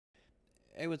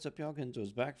Hey, what's up, y'all?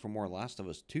 Kenzo's back for more Last of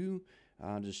Us 2.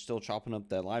 Just still chopping up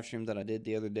that live stream that I did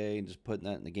the other day and just putting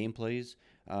that in the gameplays.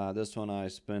 This one I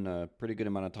spent a pretty good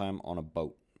amount of time on a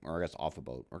boat, or I guess off a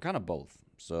boat, or kind of both.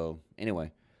 So,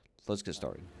 anyway, let's get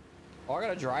started. Oh, I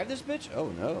gotta drive this bitch? Oh,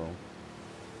 no.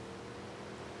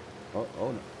 Oh,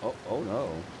 no. Oh, no.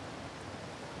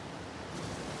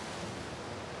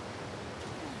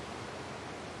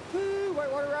 Woo!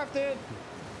 Whitewater rafting!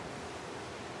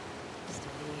 Steady.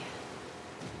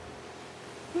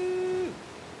 Woo!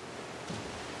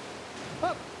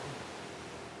 Up!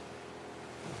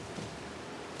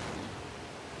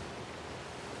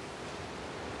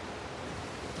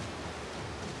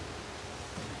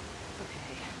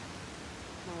 Okay.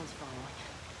 No one's following.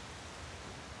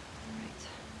 Alright.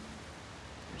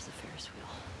 There's the Ferris wheel.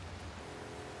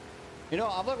 You know,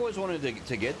 I've always wanted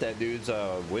to get that dude's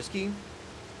whiskey.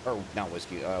 Or, not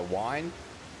whiskey, wine.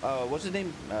 What's his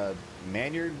name?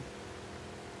 Maynard?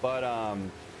 But,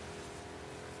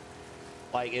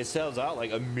 like, it sells out,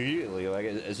 like, immediately. Like,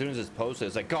 as soon as it's posted,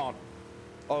 it's like, gone.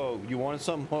 Oh, you wanted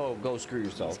some? Oh, go screw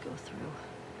yourself. Let's go through.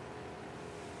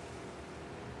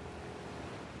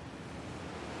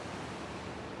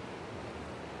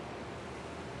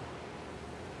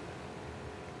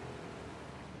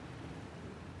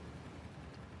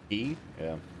 E?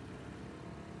 Yeah.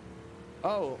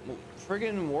 Oh,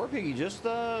 friggin' War Piggy, just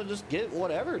get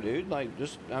whatever, dude. Like,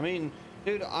 just, I mean,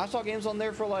 dude, I saw games on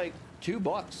there for, like,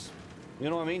 $2. You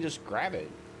know what I mean? Just grab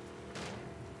it.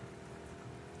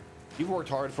 You've worked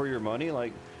hard for your money,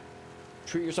 like,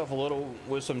 treat yourself a little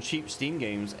with some cheap Steam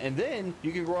games, and then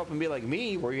you can grow up and be like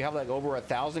me, where you have like over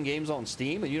 1,000 games on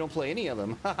Steam and you don't play any of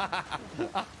them.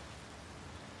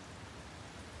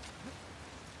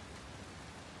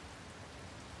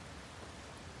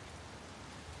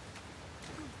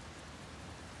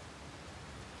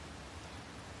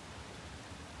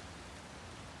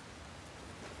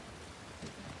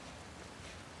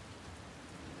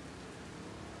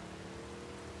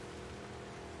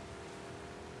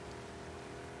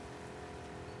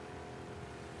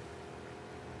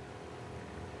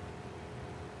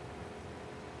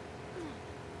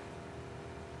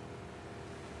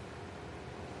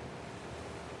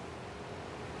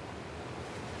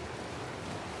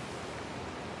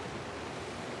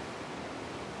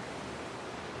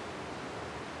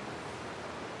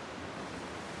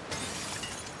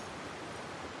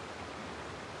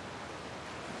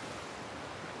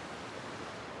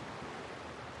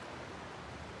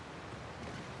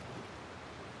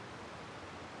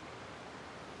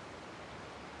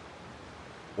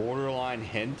 Borderline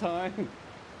hentai?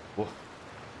 Well,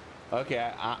 okay,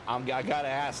 I gotta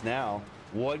ask now.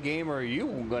 What game are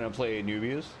you gonna play,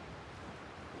 Nubius?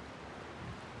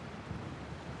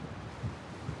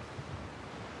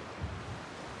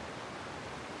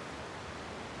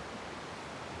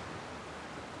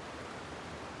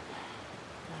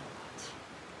 Now what?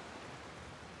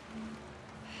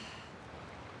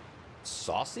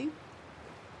 Saucy?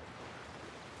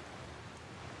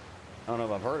 I don't know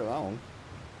if I've heard of that one.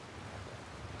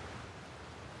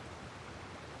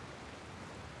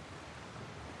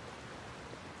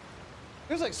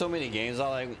 There's like so many games I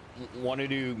like want to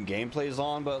do gameplays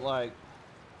on, but like,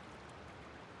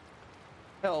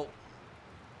 hell,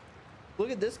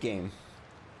 look at this game.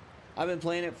 I've been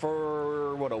playing it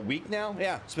for what, a week now?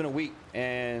 Yeah, it's been a week,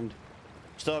 and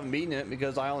still haven't beaten it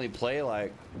because I only play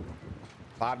like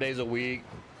 5 days a week,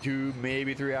 2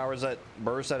 maybe 3 hours at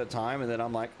bursts at a time, and then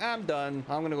I'm like, I'm done.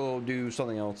 I'm gonna go do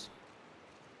something else.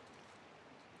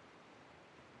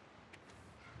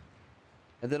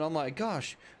 And then I'm like,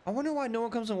 gosh, I wonder why no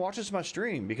one comes and watches my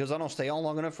stream, because I don't stay on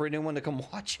long enough for anyone to come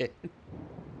watch it.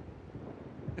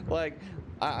 Like,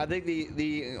 I think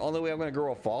the only way I'm going to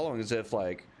grow a following is if,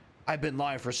 like, I've been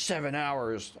live for 7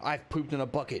 hours, I've pooped in a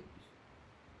bucket.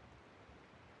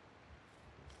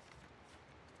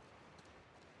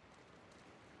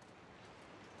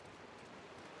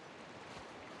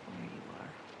 There you are.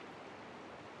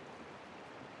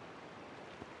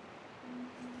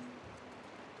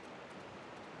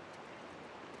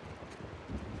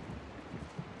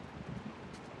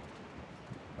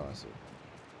 Oh, I see.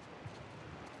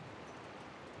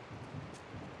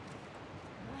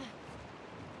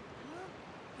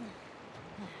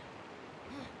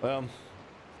 Well,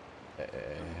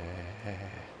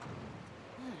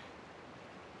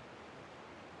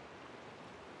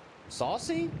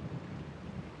 saucy?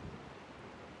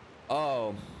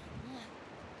 Oh,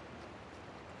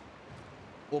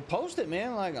 well, post it,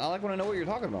 man. Like, I like when I know what you're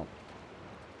talking about.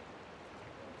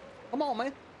 Come on,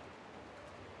 man.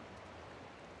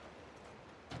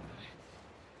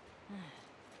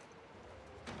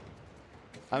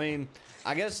 I mean,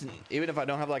 I guess even if I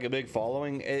don't have like a big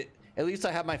following, at least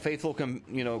I have my faithful,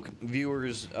 you know,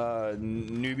 viewers,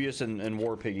 Nubius and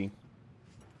War Piggy.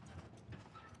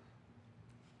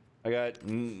 I got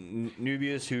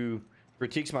Nubius who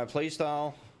critiques my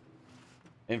playstyle,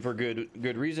 and for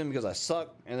good reason, because I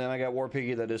suck. And then I got War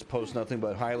Piggy that just posts nothing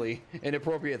but highly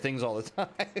inappropriate things all the time.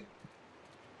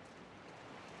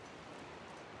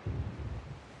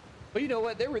 But you know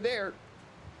what? They were there.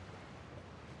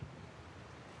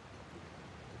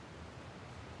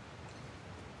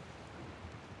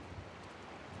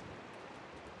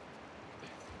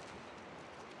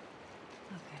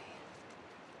 Okay.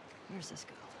 Where's this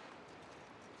go?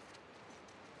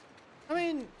 I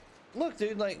mean, look,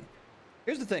 dude, like,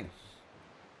 here's the thing.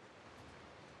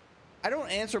 I don't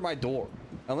answer my door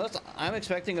unless I'm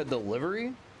expecting a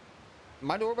delivery.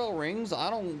 My doorbell rings, I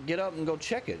don't get up and go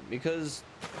check it because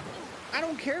I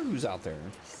don't care who's out there.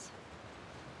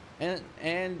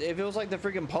 And if it was like the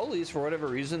freaking police for whatever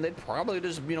reason, they'd probably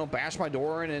just, you know, bash my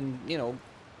door in and, you know,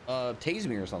 tase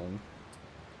me or something.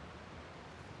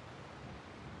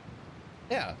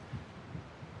 Yeah.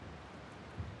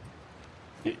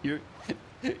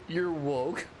 You're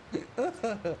woke.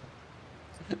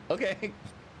 Okay.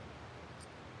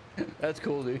 That's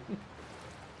cool, dude.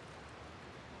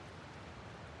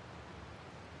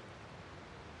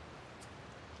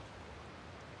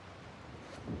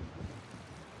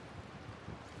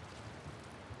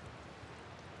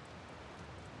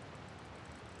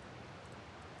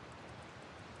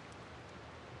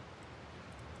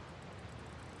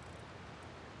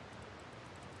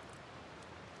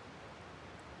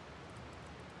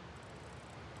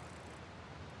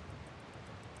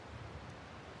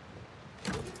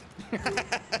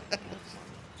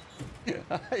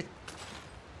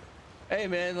 Hey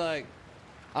man, like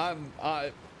I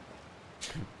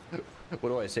what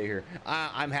do I say here?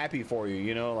 I'm happy for you,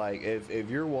 you know, like if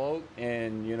you're woke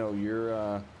and you know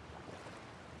you're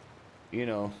you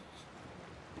know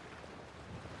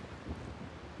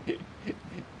you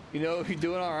know, if you're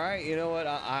doing all right, you know what,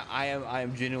 I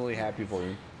am genuinely happy for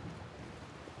you.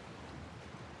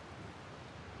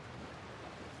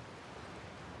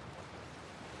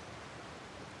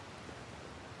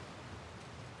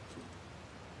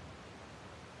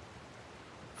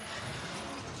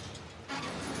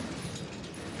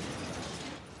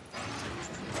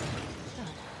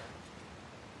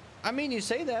 I mean, you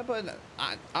say that, but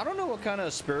I don't know what kind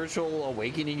of spiritual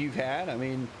awakening you've had. I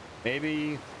mean,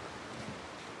 maybe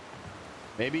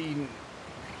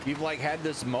you've like had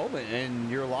this moment in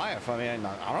your life. I mean,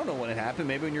 I don't know when it happened.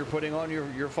 Maybe when you're putting on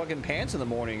your fucking pants in the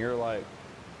morning, you're like,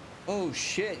 oh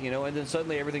shit, you know, and then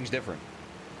suddenly everything's different.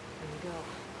 Here we go.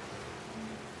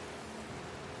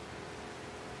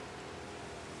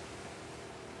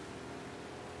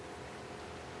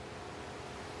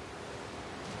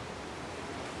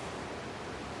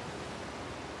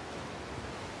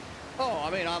 Oh,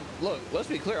 I mean, look, let's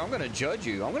be clear. I'm going to judge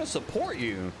you. I'm going to support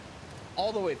you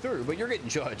all the way through, but you're getting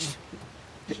judged.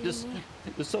 just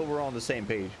so we're on the same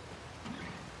page.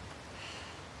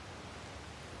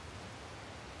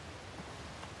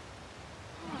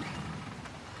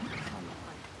 Come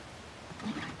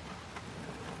on.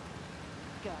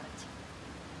 Got it.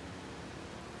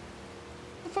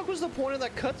 What the fuck was the point of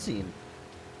that cutscene?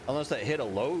 Unless that hit a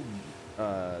load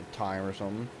time or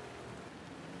something.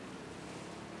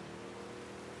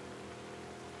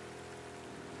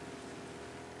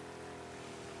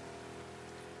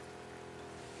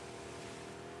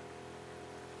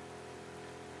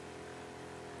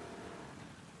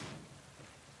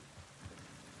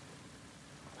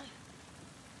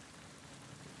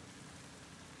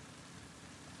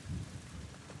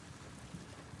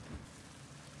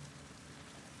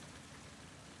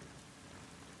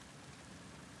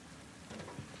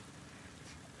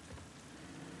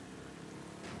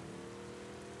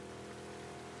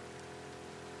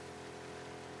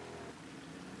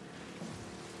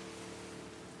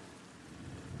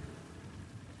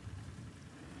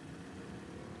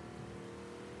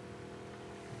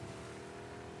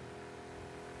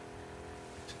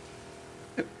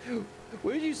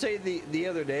 What did you say the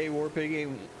other day, War Piggy?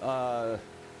 What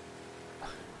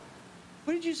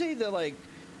did you say, the like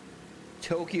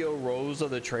Tokyo Rose of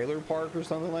the trailer park or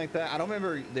something like that? I don't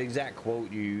remember the exact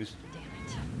quote you used. Damn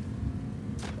it.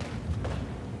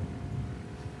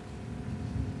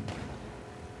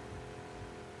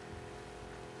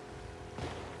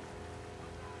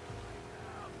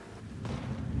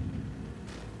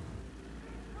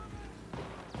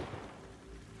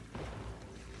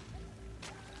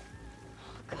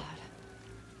 Oh, God.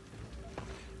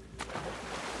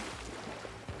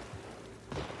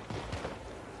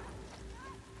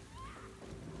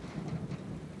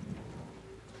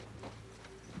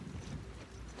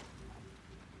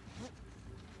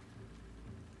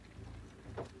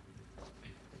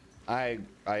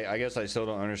 I guess I still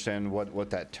don't understand what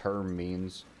that term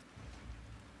means.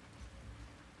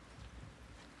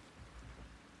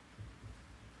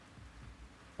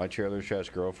 My trailer trash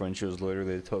girlfriend, she was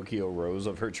literally the Tokyo Rose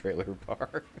of her trailer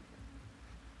park.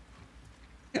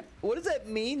 What does that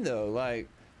mean though? Like,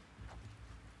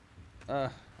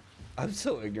 I'm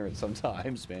so ignorant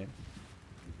sometimes, man.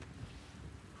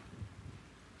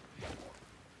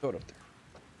 Throw it up there.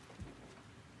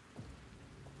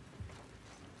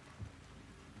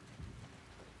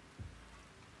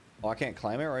 Oh, I can't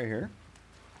climb it right here?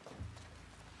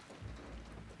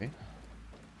 Okay.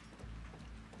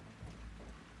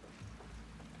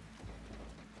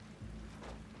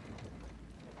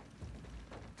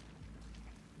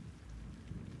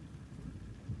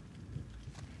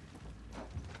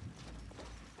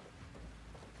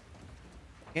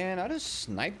 Can I just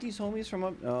snipe these homies from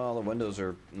up? Oh, the windows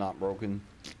are not broken.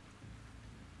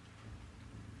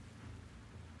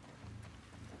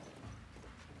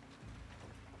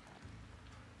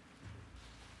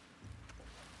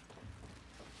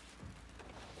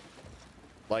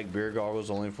 Like beer goggles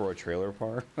only for a trailer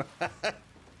park.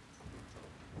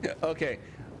 Okay,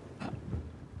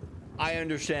 I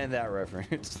understand that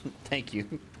reference. Thank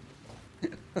you.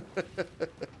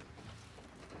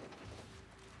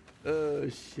 Oh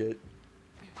shit.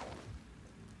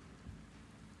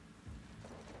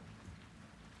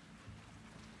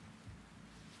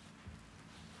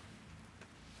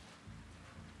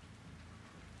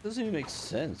 Doesn't even make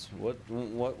sense. What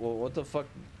the fuck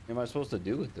am I supposed to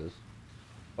do with this?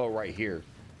 Oh, right here.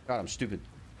 God, I'm stupid.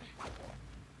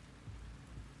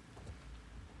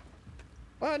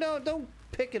 Oh no, don't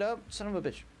pick it up, son of a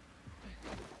bitch.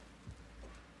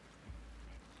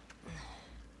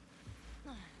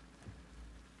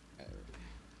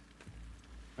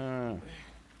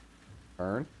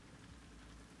 Turn.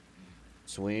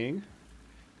 Swing.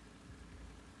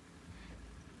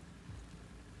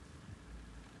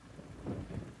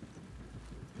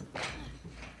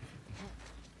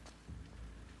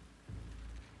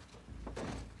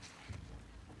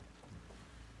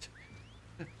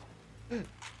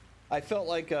 I felt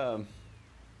like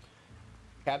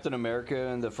Captain America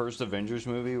in the first Avengers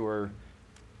movie where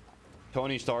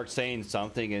Tony Stark saying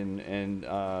something and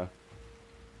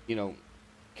you know,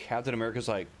 Captain America's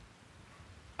like,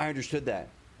 I understood that.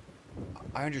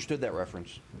 I understood that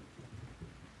reference.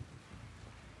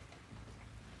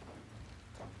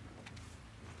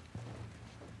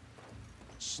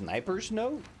 Sniper's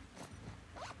note?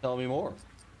 Tell me more.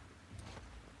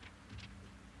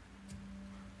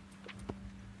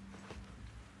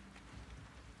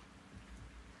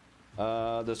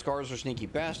 The scars are sneaky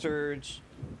bastards.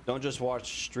 Don't just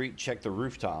watch street, check the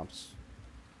rooftops.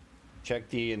 Check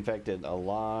the infected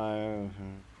alive.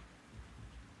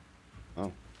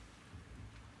 Oh.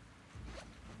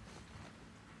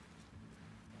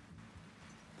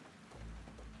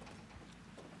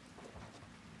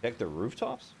 Check the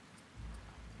rooftops?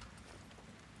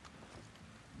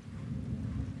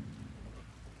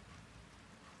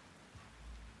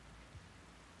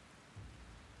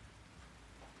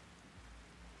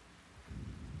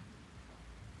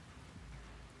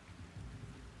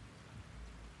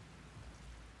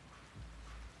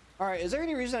 All right, is there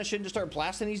any reason I shouldn't just start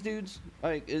blasting these dudes?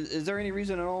 Like, is there any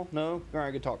reason at all? No? All right,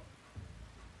 good talk.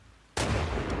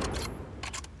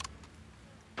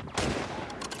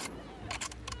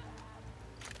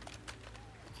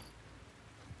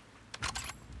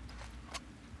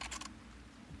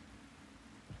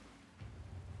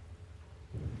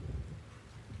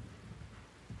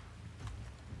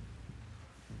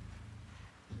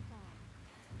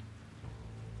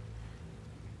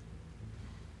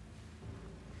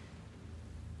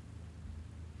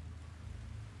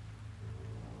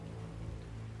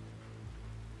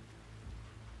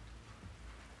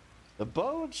 The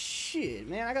boat? Shit,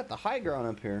 man, I got the high ground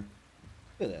up here.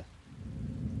 Look at that.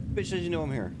 Bitch says you know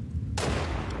I'm here.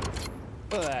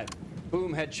 Look at that.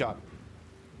 Boom, headshot.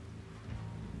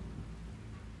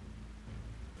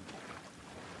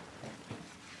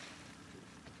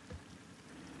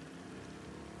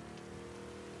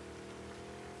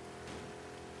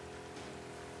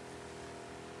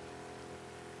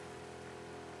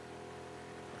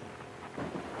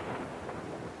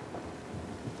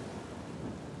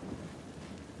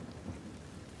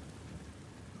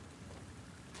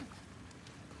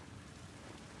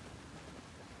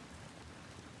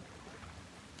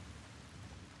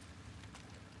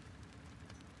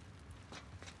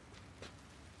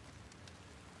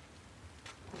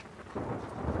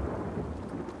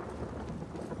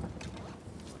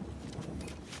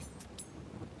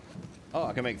 Oh,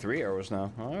 I can make 3 arrows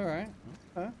now. All right.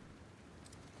 Okay.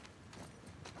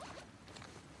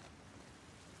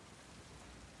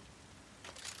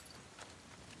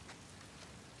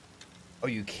 Oh,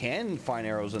 you can find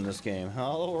arrows in this game.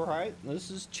 All right,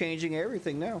 this is changing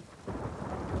everything now.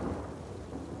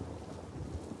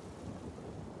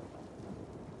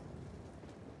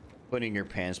 Putting your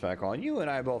pants back on. You and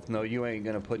I both know you ain't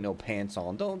gonna put no pants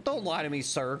on. Don't lie to me,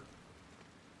 sir.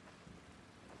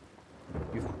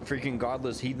 You freaking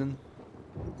godless heathen.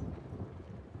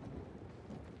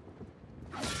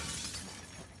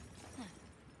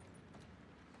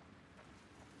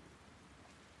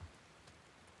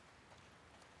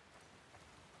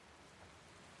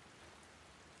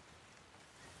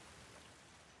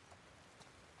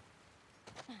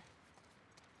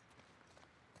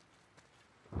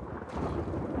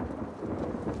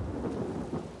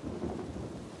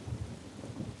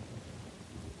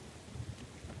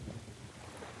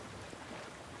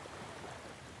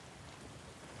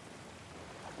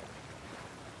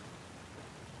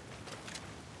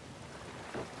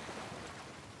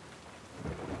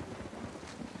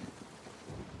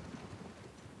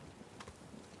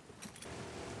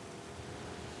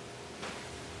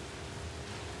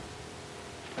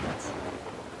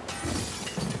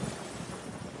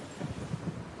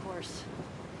 Of course.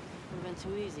 Would have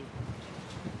been too easy.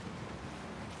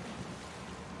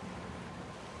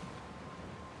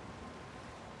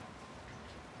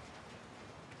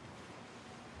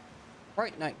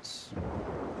 Bright nights.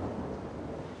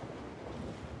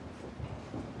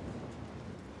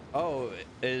 Oh,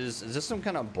 is this some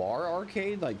kind of bar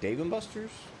arcade like Dave and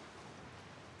Buster's?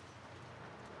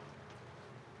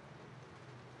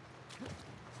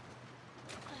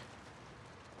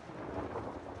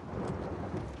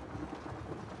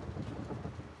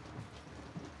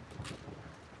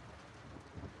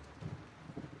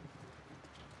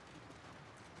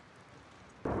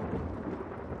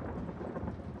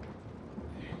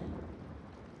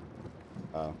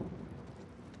 Oh.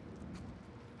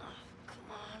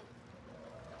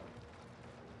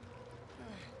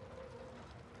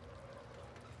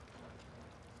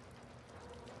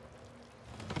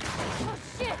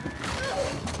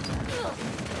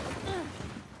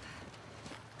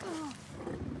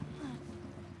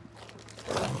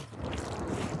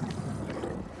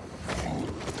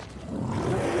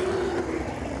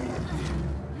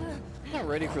 Not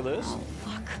ready for this.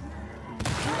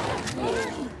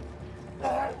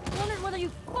 Wondered whether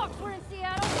you fucks were in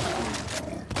Seattle.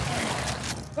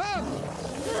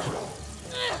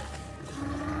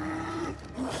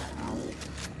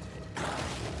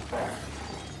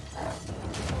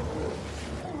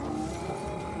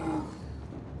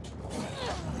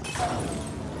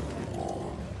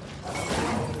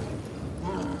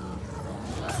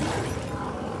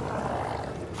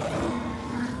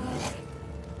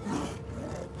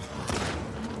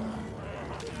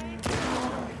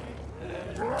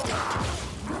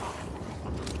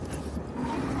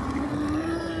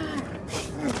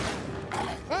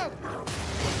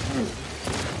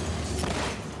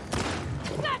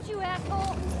 Got you,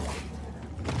 asshole!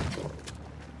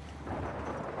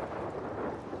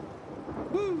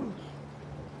 Woo.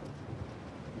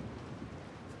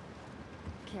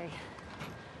 Okay.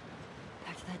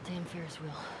 Back to that damn Ferris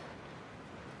wheel.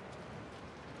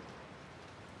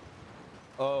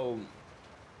 Oh,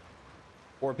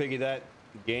 poor Piggy, that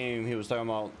game he was talking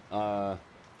about,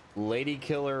 Lady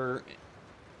Killer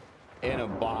in a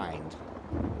Bind.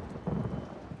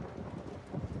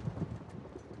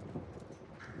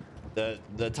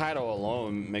 The title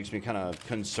alone makes me kind of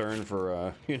concerned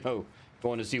for, you know,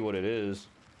 going to see what it is.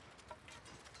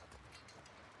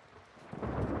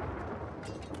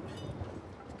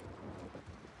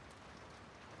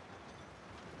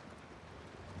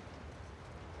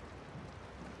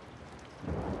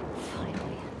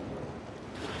 Finally.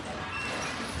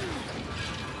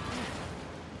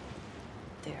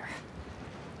 There.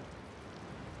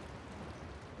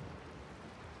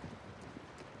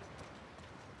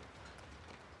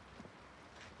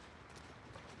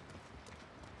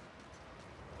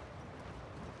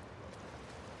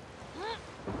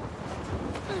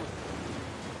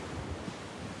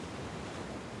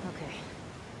 Okay.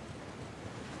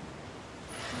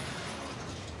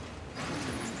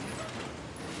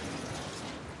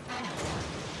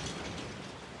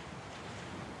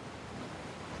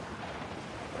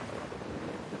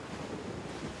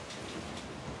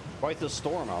 Quite the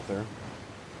storm out there.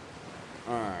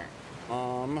 All right.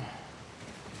 Almost there.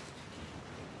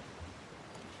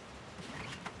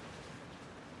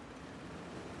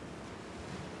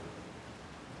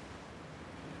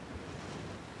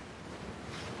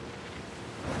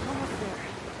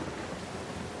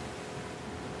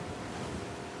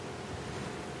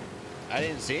 I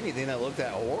didn't see anything that looked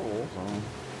that horrible. So.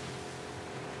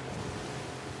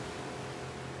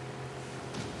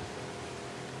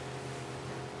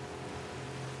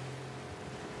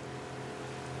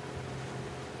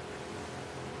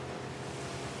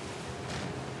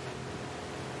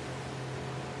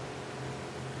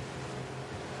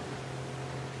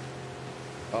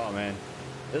 Oh man,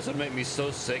 this would make me so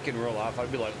sick in real life.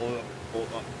 I'd be like, oh, oh,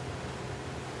 oh.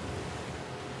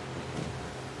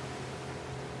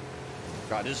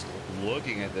 God, just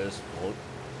looking at this. Oh.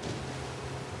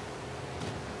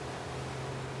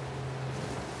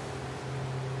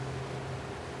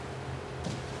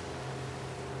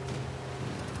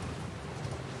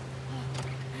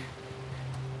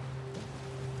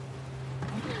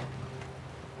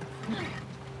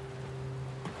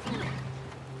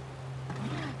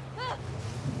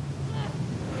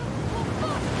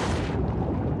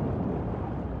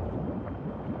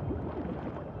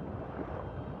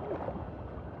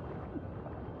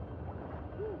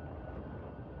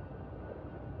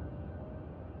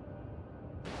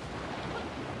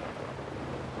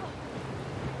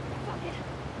 Fuck it.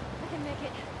 I can make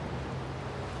it.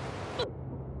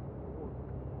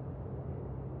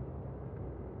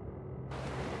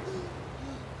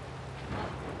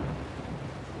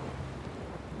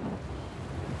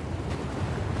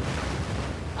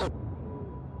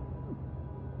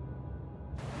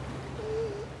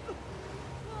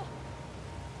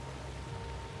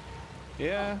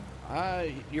 Yeah,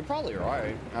 you're probably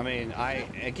right. I mean,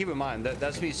 and keep in mind that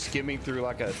that's me skimming through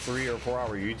like a 3 or 4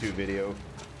 hour YouTube video.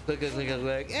 Click, click, click,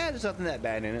 click. Yeah, there's nothing that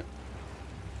bad in it.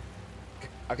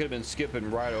 I could have been skipping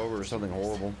right over something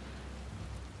horrible.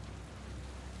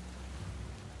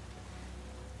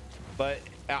 But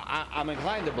I'm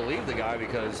inclined to believe the guy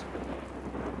because,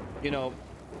 you know,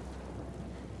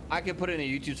 I could put in a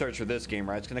YouTube search for this game,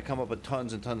 right? It's gonna come up with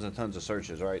tons and tons and tons of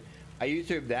searches, right? I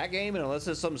YouTube that game, and unless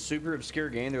it's some super obscure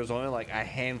game, there was only like a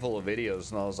handful of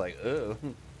videos, and I was like, oh,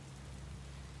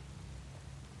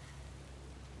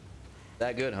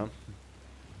 that good, huh?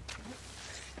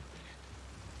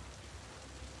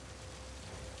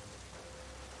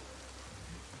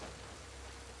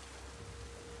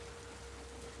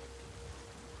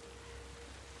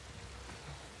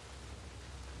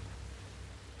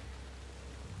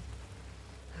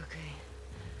 Okay.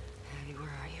 Abby, where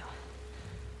are you?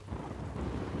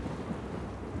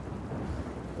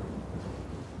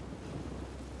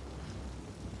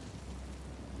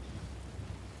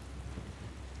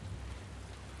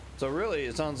 So really,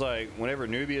 it sounds like whenever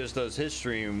Nubius does his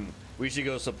stream, we should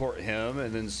go support him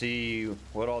and then see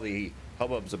what all the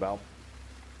hubbub's about.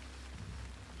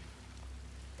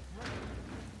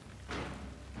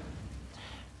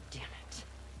 Damn it.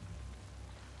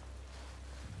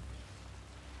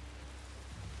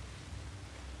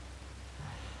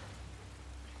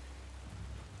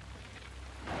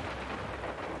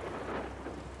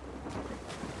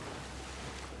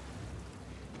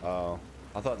 Oh,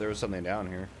 I thought there was something down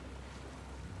here.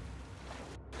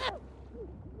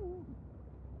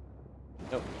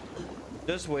 Nope.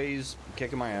 Just Waze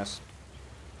kicking my ass.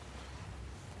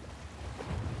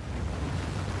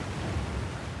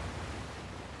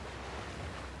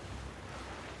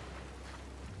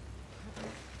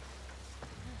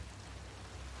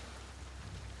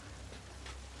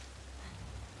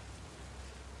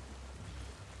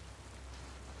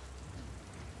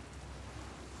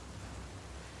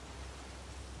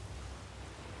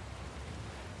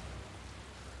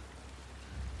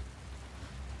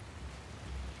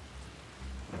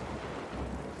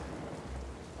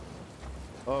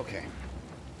 Okay.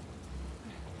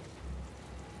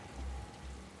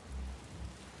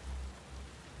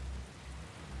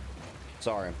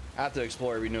 Sorry. I have to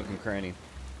explore every nook and cranny.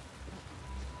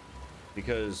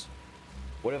 Because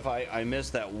what if I miss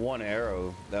that one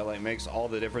arrow that like makes all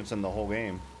the difference in the whole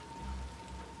game?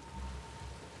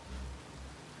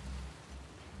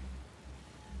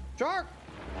 Shark!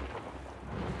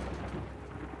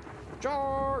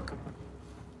 Shark!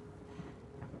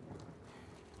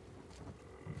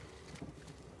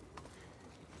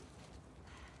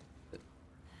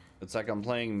 It's like I'm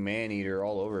playing Maneater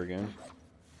all over again.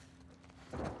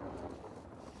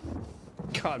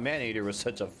 God, Maneater was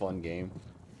such a fun game.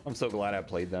 I'm so glad I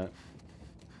played that.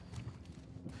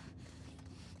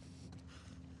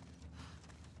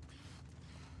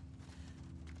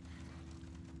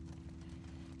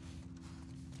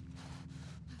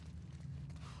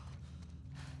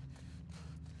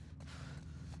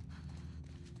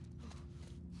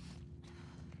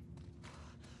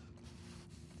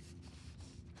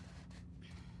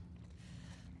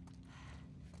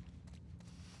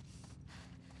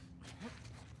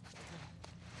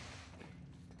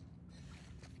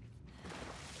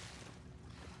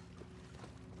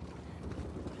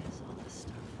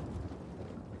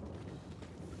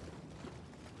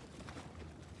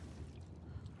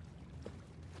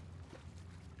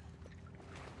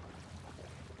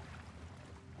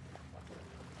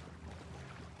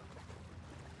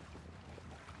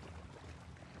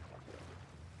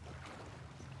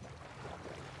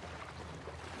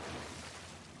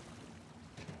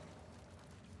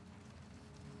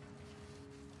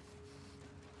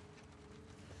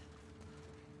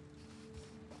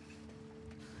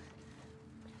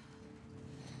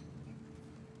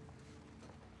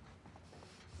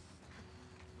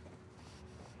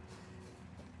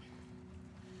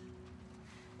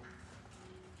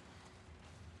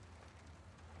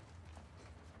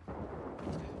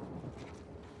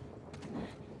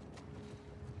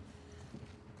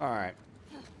 Alright.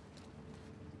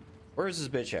 Where's this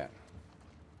bitch at?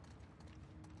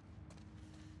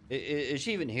 Is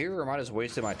she even here, or am I just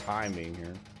wasting my time being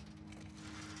here?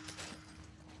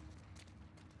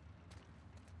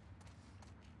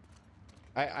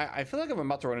 I feel like I'm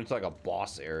about to run into like a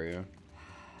boss area.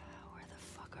 Where the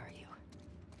fuck are you?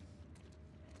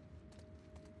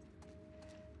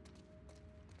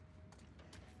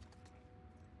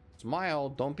 Smile,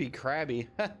 don't be crabby.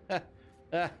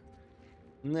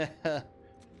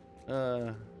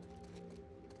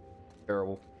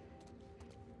 Terrible.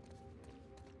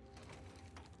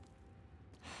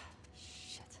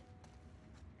 Shit.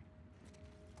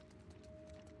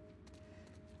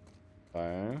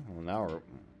 Alright, well now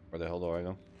where the hell do I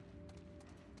go?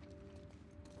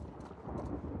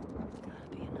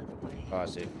 Gotta be another way. Oh, I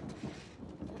see.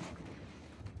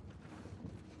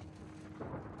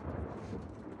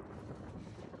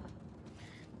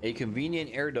 A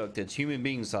convenient air duct that's human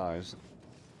being size.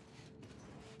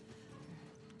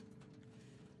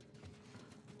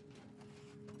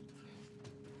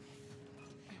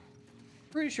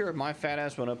 Pretty sure if my fat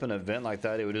ass went up an event like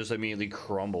that, it would just immediately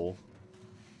crumble.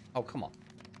 Oh, come on.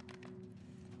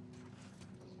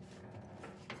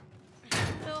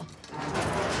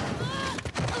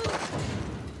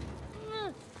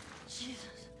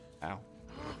 Jesus. Ow.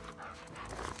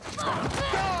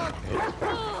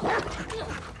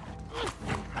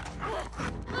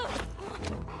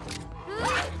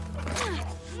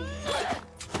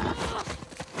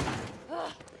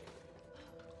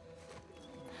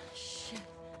 Shit.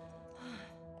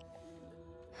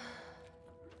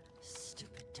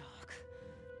 Stupid dog.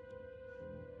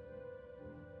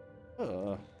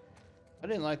 I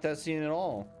didn't like that scene at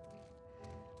all.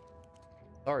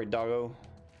 Sorry, doggo.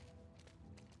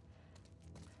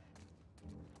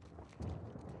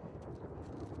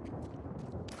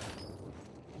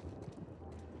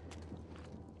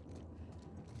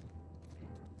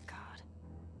 God.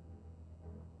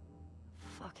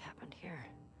 Fuck happened here?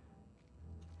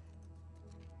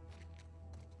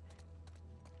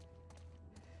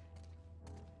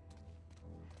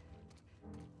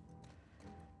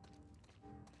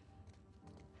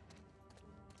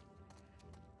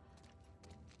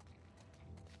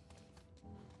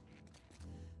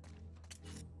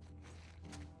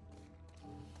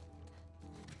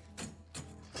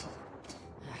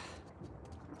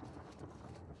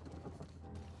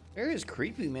 Area is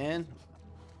creepy, man.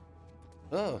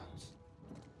 Ugh.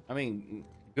 I mean,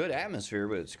 good atmosphere,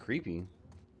 but it's creepy.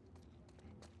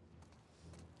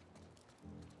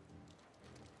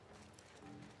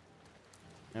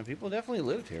 And people definitely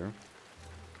lived here.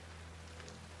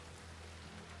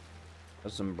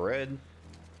 That's some bread.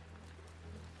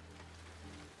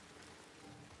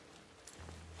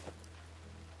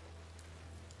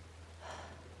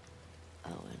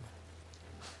 Owen.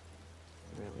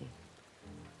 Really?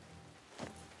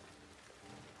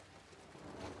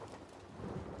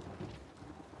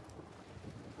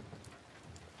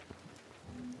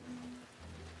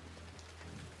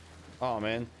 Oh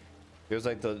man, there's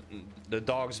like the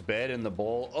dog's bed in the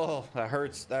bowl. Oh, that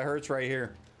hurts. That hurts right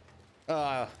here.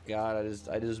 Ah, God,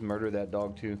 I just murdered that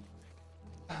dog too.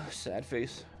 Sad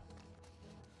face.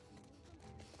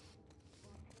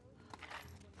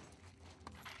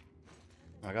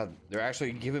 Oh my God, they're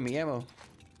actually giving me ammo.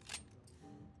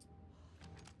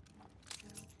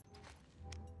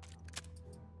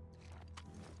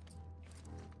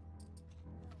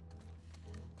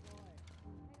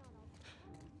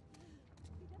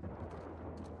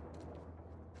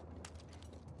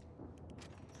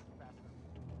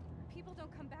 People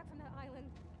don't come back from that island.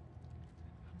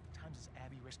 How many times has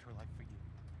Abby risked her life for you?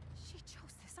 She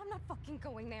chose this. I'm not fucking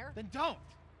going there. Then don't!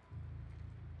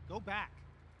 Go back.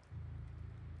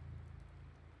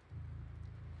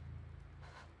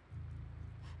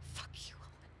 Fuck you,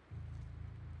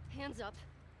 Owen. Hands up.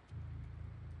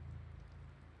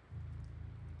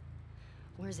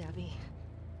 Where's Abby?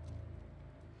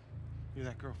 You're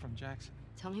that girl from Jackson.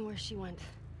 Tell me where she went.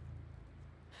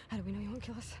 How do we know you won't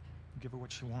kill us? Give her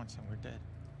what she wants and we're dead.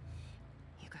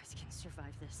 You guys can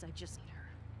survive this. I just need her.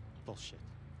 Bullshit.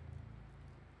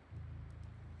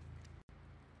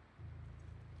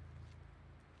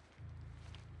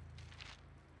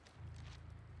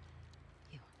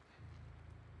 You.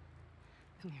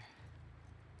 Come here.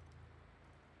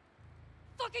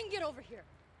 Fucking get over here!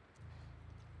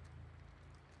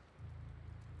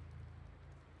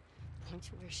 Point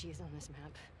to where she is on this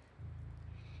map.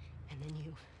 And then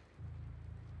you...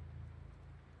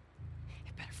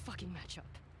 It better fucking match up.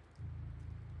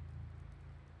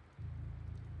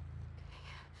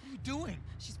 What are you doing?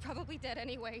 She's probably dead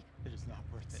anyway. It is not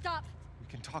worth it. Stop! We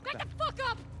can talk Back back. the fuck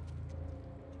up!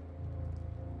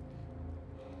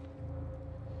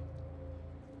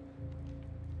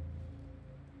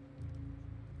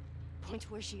 Point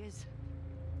to where she is.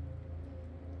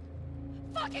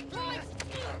 Fucking point!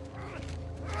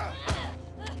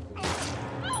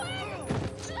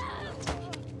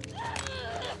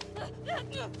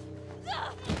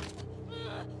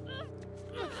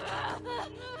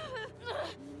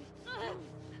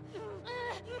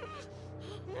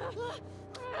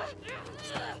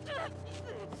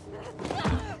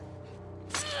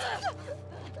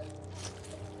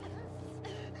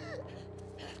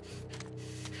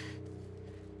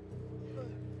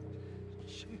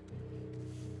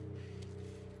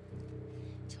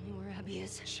 Tell me where Abby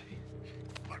is.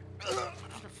 Where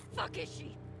the fuck is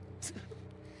she?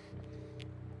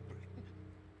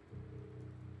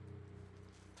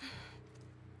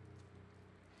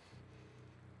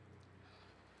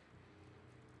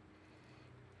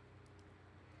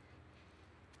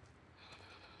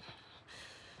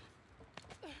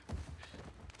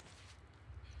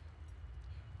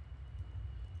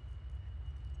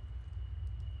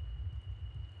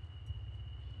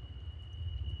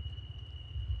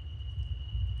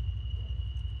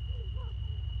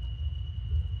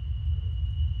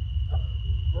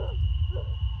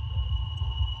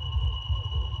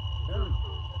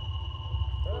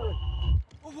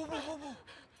 Whoa, whoa, whoa, whoa, whoa.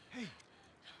 Hey.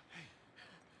 Hey.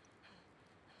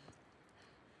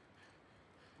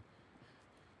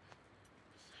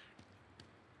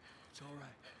 It's all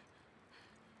right.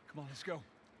 Come on, let's go.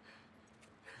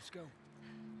 Let's go.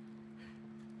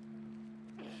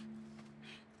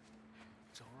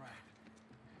 It's all right.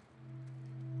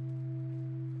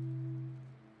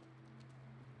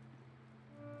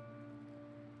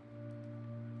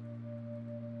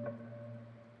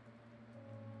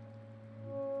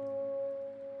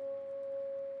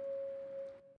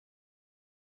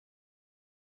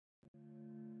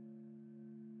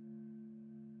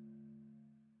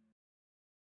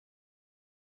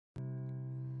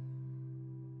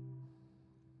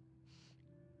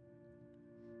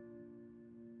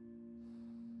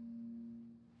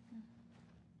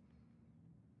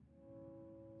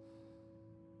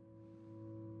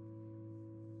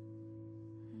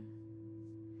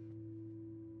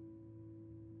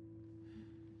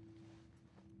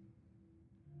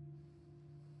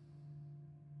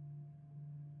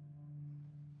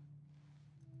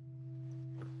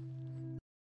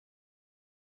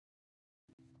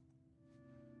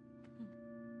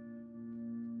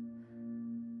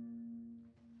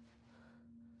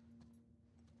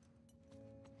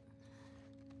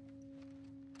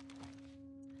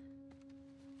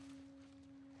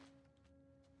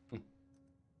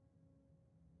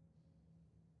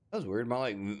 That was weird. My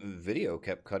like video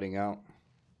kept cutting out.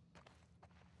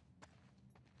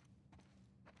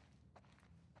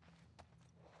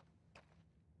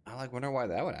 I like wonder why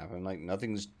that would happen. Like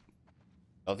nothing's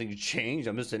changed.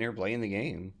 I'm just sitting here playing the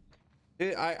game.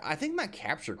 Dude, I think my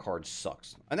capture card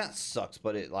sucks. And that sucks,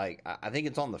 but it like I think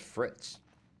it's on the fritz.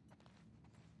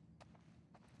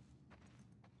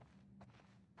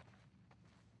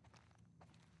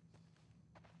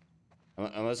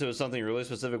 Unless it was something really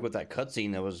specific with that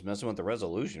cutscene that was messing with the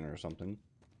resolution or something.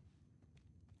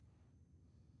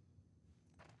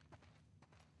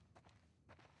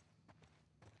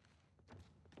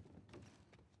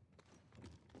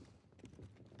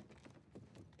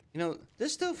 You know,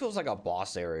 this still feels like a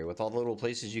boss area with all the little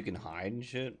places you can hide and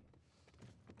shit.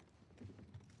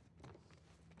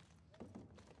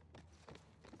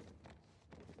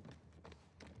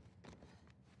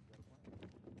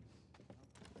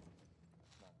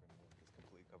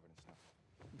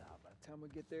 Nah, by the time we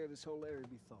get there, this whole area will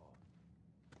be thawed.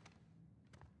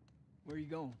 Where are you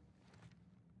going?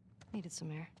 Needed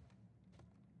some air.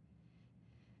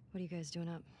 What are you guys doing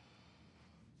up?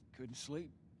 Couldn't sleep.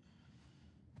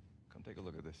 Come take a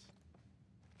look at this.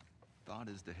 Thought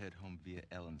is to head home via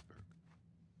Ellensburg.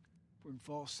 We're in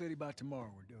Falls City by tomorrow.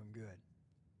 We're doing good.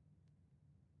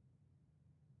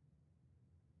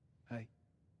 Hey.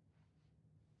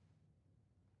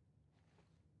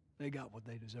 They got what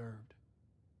they deserved.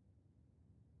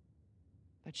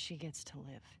 But she gets to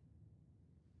live.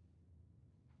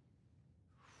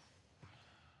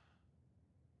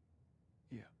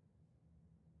 Yeah.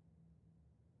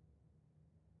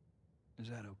 Is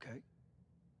that okay?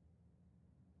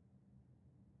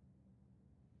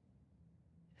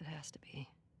 It has to be.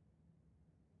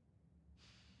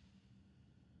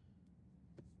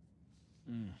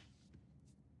 I'm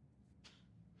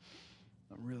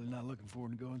really not looking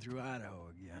forward to going through Idaho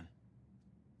again.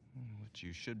 What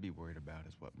you should be worried about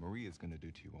is what Maria's gonna do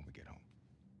to you when we get home.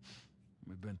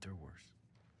 We've been through worse.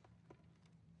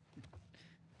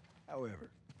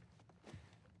 However,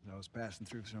 as I was passing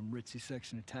through some ritzy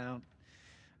section of town,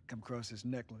 I come across this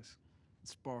necklace. It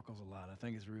sparkles a lot. I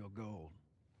think it's real gold.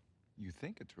 You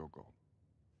think it's real gold?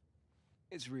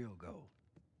 It's real gold.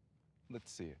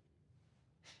 Let's see it.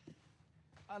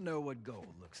 I know what gold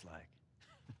looks like.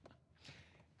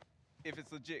 If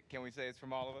it's legit, can we say it's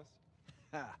from all of us?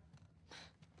 Ha!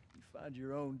 You find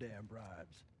your own damn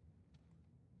bribes.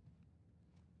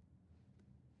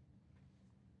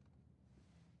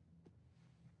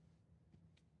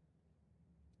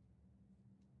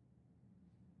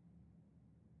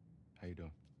 How you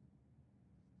doing?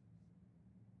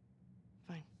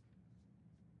 Fine.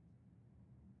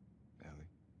 Ellie?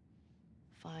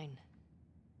 Fine.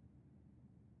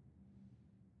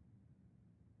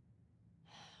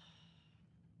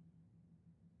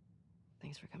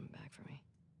 Thanks for coming back for me.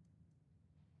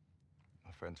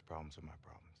 My friend's problems are my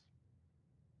problems.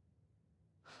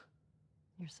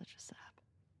 You're such a sap.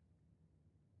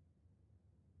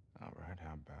 All right,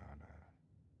 how about,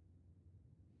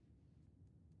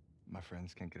 my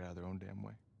friends can't get out of their own damn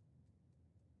way?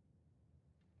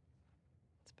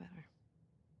 It's better.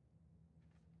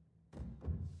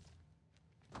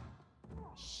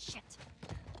 Shit!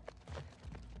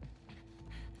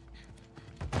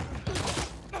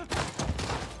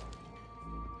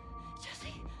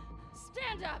 Jesse,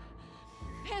 stand up!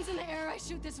 Hands in the air, I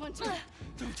shoot this one too.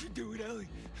 Don't you do it, Ellie.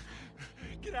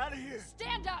 Get out of here.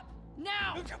 Stand up!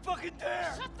 Now! Don't you fucking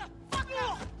dare! Shut the fuck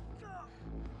up! Fuck.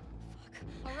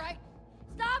 All right.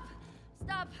 Stop!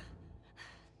 Stop!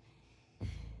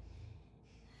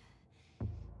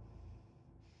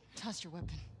 Toss your weapon.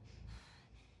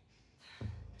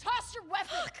 Toss your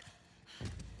weapon!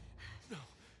 No.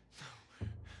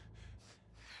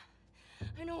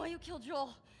 I know why you killed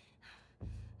Joel.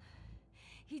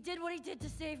 He did what he did to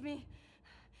save me.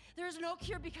 There is no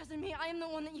cure because of me. I am the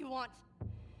one that you want.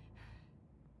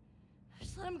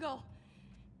 Just let him go.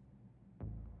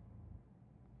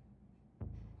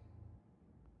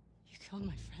 You killed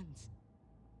my friends.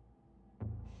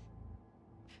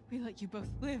 We let you both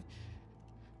live.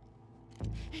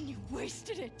 And you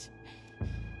wasted it.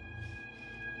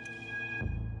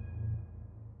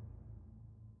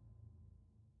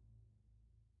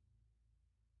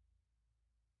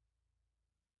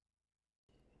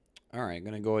 All right,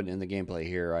 gonna go ahead and end the gameplay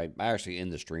here. I actually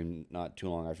end the stream not too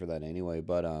long after that anyway.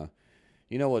 But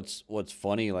you know what's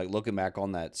funny? Like looking back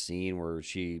on that scene where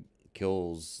she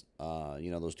kills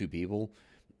you know, those two people,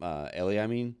 Ellie. I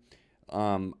mean,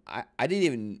 I didn't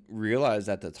even realize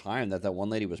at the time that that one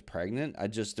lady was pregnant.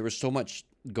 There was so much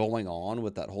going on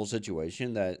with that whole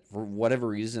situation that for whatever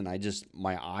reason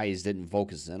my eyes didn't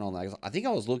focus in on that. I think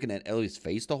I was looking at Ellie's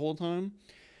face the whole time.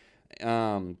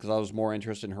 Because I was more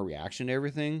interested in her reaction to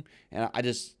everything, and I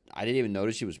didn't even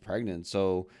notice she was pregnant.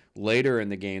 So later in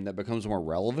the game, that becomes more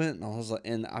relevant,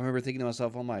 and I remember thinking to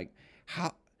myself, I'm like,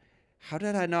 how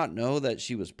did I not know that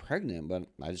she was pregnant? But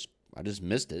I just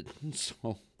missed it.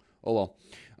 So oh well.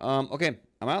 Okay,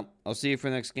 I'm out. I'll see you for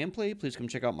the next gameplay. Please come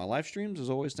check out my live streams. As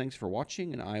always, thanks for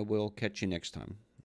watching, and I will catch you next time.